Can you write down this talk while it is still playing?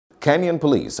Kenyan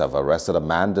police have arrested a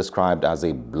man described as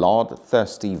a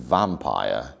bloodthirsty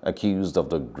vampire accused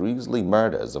of the grisly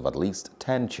murders of at least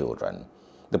 10 children.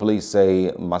 The police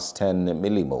say Masten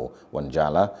Milimo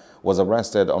Wanjala was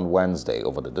arrested on Wednesday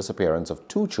over the disappearance of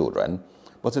 2 children,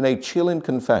 but in a chilling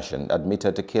confession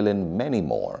admitted to killing many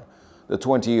more. The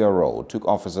 20-year-old took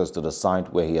officers to the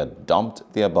site where he had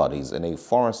dumped their bodies in a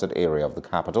forested area of the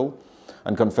capital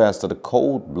and confessed to the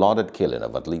cold-blooded killing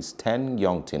of at least 10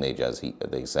 young teenagers,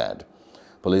 they said.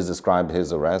 Police described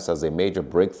his arrest as a major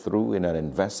breakthrough in an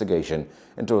investigation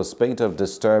into a spate of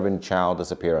disturbing child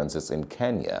disappearances in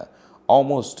Kenya,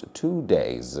 almost two a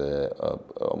day,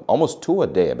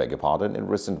 in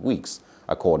recent weeks,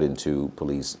 according to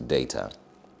police data.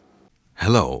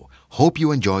 Hello, hope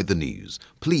you enjoyed the news.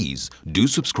 Please do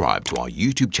subscribe to our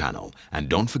YouTube channel and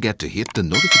don't forget to hit the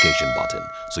notification button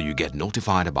so you get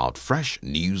notified about fresh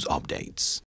news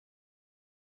updates.